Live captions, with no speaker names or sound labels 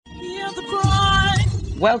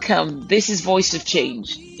Welcome. This is Voice of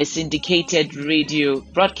Change, a syndicated radio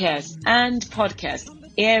broadcast and podcast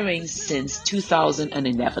airing since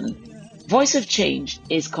 2011. Voice of Change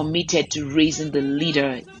is committed to raising the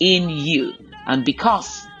leader in you. And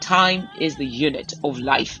because time is the unit of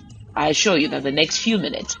life, I assure you that the next few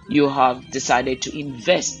minutes you have decided to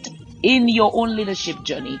invest in your own leadership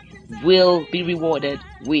journey will be rewarded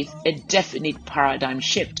with a definite paradigm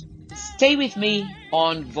shift. Stay with me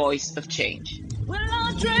on Voice of Change.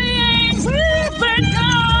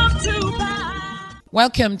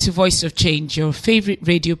 Welcome to Voice of Change, your favorite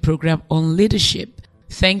radio program on leadership.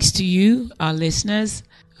 Thanks to you, our listeners,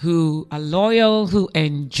 who are loyal, who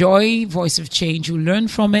enjoy Voice of Change, who learn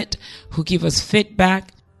from it, who give us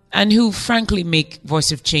feedback, and who frankly make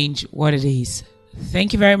Voice of Change what it is.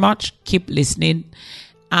 Thank you very much. Keep listening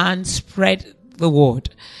and spread the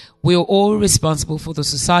word. We are all responsible for the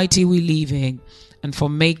society we live in and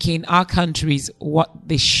for making our countries what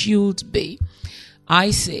they should be.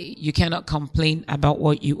 I say you cannot complain about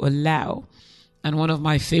what you allow. And one of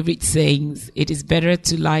my favorite sayings, it is better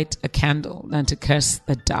to light a candle than to curse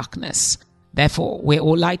the darkness. Therefore, we're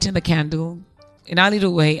all lighting the candle in our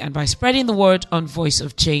little way, and by spreading the word on Voice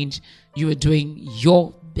of Change, you are doing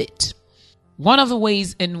your bit. One of the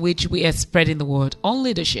ways in which we are spreading the word on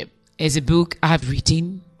leadership is a book I've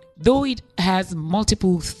written, though it has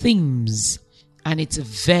multiple themes, and it's a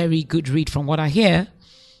very good read from what I hear.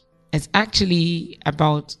 It's actually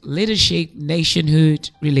about leadership, nationhood,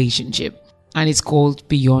 relationship, and it's called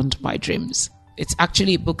Beyond My Dreams. It's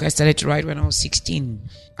actually a book I started to write when I was 16,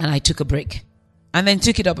 and I took a break and then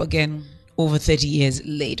took it up again over 30 years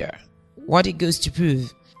later. What it goes to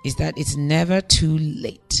prove is that it's never too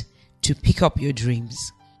late to pick up your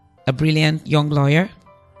dreams. A brilliant young lawyer,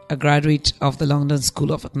 a graduate of the London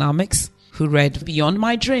School of Economics, who read Beyond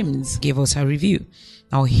My Dreams, gave us her review.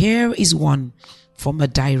 Now here is one from a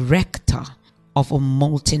director of a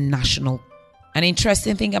multinational. An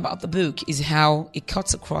interesting thing about the book is how it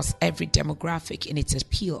cuts across every demographic in its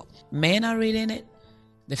appeal. Men are reading it,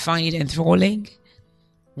 they find it enthralling.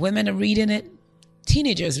 Women are reading it,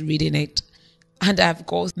 teenagers are reading it, and I've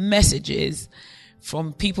got messages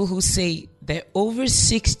from people who say their over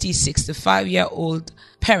 60, 65-year-old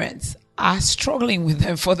parents are struggling with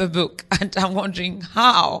them for the book. And I'm wondering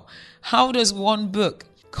how does one book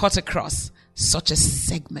cut across such a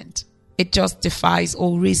segment? It just defies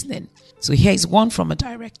all reasoning. So here's one from a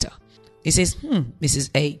director. He says,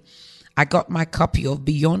 Mrs. A, I got my copy of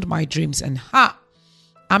Beyond My Dreams and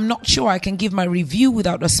I'm not sure I can give my review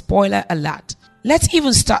without a spoiler alert. Let's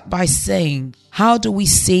even start by saying, how do we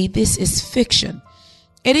say this is fiction?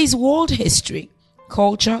 It is world history,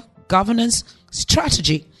 culture, governance,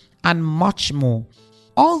 strategy, and much more.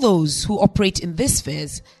 All those who operate in these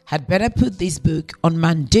spheres had better put this book on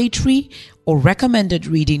mandatory or recommended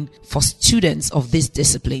reading for students of these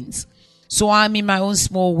disciplines. So I'm in my own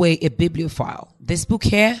small way a bibliophile. This book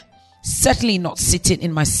here, certainly not sitting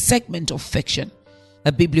in my segment of fiction.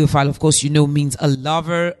 A bibliophile, of course, means a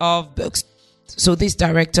lover of books. So this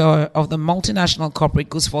director of the multinational corporate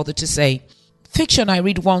goes further to say, fiction I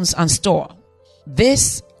read once and store.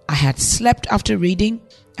 This I had slept after reading,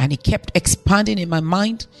 and it kept expanding in my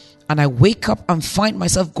mind, and I wake up and find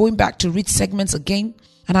myself going back to read segments again,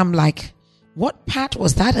 and I'm like, what part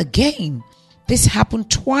was that again? This happened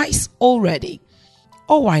twice already.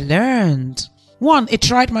 Oh, I learned. 1, it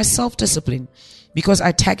tried my self-discipline because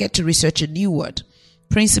I target to research a new word,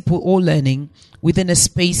 principle or learning within a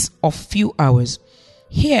space of few hours.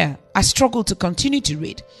 Here, I struggled to continue to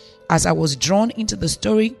read as I was drawn into the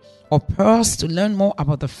story or paused to learn more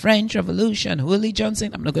about the French Revolution, Willie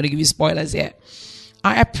Johnson. I'm not going to give you spoilers here.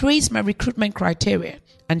 I appraised my recruitment criteria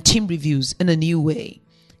and team reviews in a new way.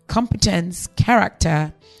 Competence,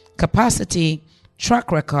 character, capacity,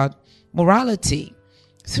 track record, morality.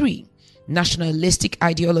 3, nationalistic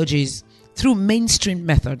ideologies through mainstream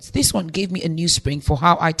methods. This one gave me a new spring for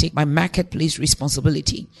how I take my marketplace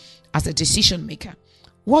responsibility as a decision maker.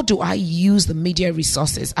 What do I use the media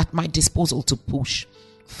resources at my disposal to push?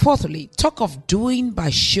 4thly, talk of doing by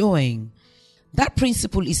showing. That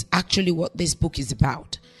principle is actually what this book is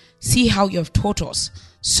about. See how you have taught us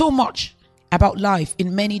so much about life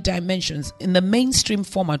in many dimensions in the mainstream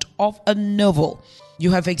format of a novel.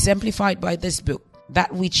 You have exemplified by this book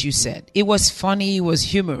that which you said. It was funny, it was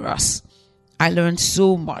humorous. I learned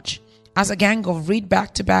so much. As a gang of read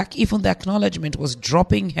back to back, even the acknowledgement was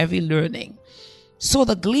dropping heavy learning. So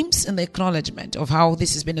the glimpse in the acknowledgement of how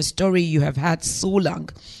this has been a story you have had so long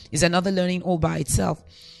is another learning all by itself.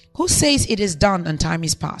 Who says it is done and time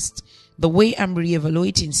is past? The way I'm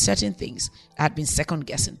re-evaluating certain things, I had been second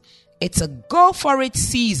guessing. It's a go for it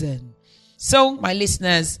season. So, my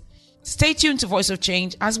listeners, stay tuned to Voice of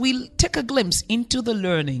Change as we take a glimpse into the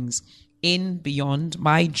learnings in Beyond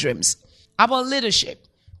My Dreams about leadership,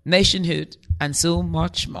 nationhood, and so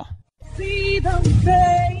much more.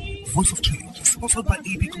 Voice of Change is sponsored by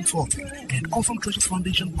AB Consulting and Awesome Treasures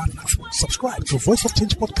Foundation partners. Subscribe to Voice of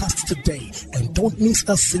Change podcast today and don't miss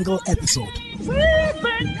a single episode.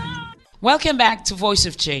 Welcome back to Voice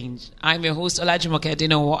of Change. I'm your host, Olajumoke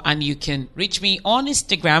Adenowo, and you can reach me on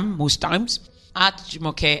Instagram most times at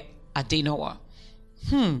Jumoke Adenowo.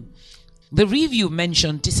 The review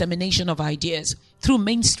mentioned dissemination of ideas through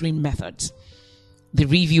mainstream methods. The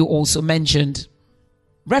review also mentioned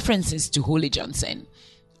references to Holy Johnson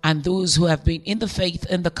and those who have been in the faith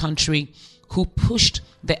in the country who pushed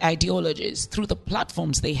their ideologies through the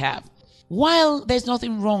platforms they have. While there's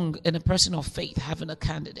nothing wrong in a person of faith having a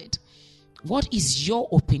candidate, what is your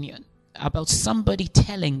opinion about somebody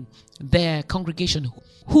telling their congregation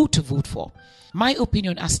who to vote for? My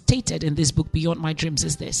opinion, as stated in this book, Beyond My Dreams,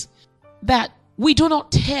 is this: that we do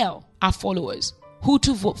not tell our followers who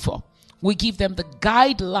to vote for. We give them the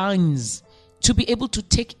guidelines to be able to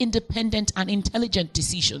take independent and intelligent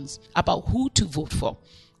decisions about who to vote for.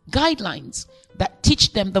 Guidelines that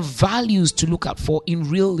teach them the values to look out for in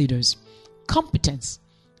real leaders: competence,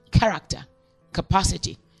 character,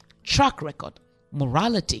 capacity, track record,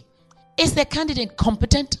 morality. Is the candidate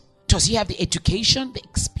competent? Does he have the education, the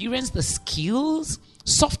experience, the skills,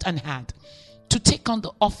 soft and hard, to take on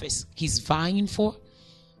the office he's vying for?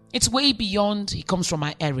 It's way beyond he comes from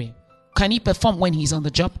my area. Can he perform when he's on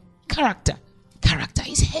the job? Character. Character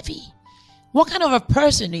is heavy. What kind of a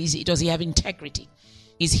person is he? Does he have integrity?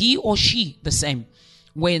 Is he or she the same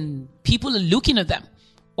when people are looking at them?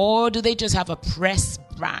 Or do they just have a press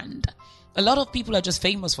brand? A lot of people are just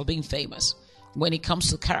famous for being famous. When it comes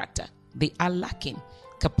to character, they are lacking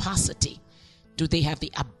capacity. Do they have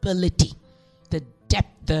the ability, the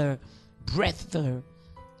depth, the breadth, the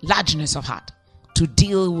largeness of heart to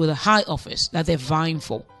deal with a high office that they're vying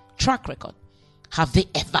for? Track record. Have they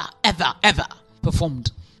ever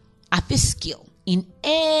performed at this skill in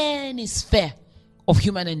any sphere of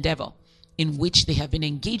human endeavor in which they have been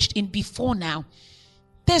engaged in before now?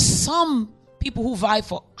 There's some people who vie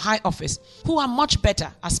for high office who are much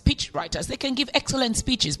better as speech writers. They can give excellent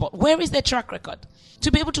speeches, but where is their track record?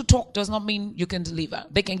 To be able to talk does not mean you can deliver.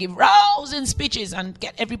 They can give rousing speeches and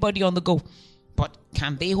get everybody on the go, but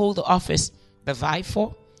can they hold the office they vie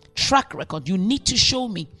for? Track record. You need to show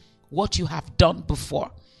me what you have done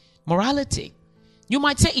before. Morality. You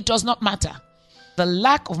might say it does not matter. The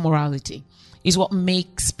lack of morality is what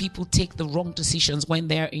makes people take the wrong decisions when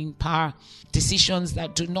they're in power. Decisions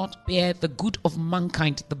that do not bear the good of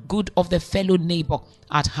mankind, the good of their fellow neighbor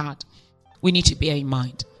at heart. We need to bear in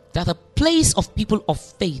mind that the place of people of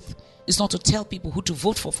faith is not to tell people who to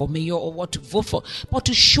vote for mayor, or what to vote for, but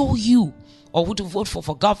to show you, or who to vote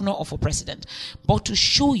for governor or for president, but to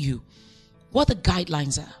show you what the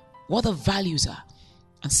guidelines are, what the values are,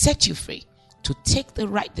 and set you free to take the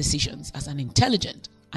right decisions as an intelligent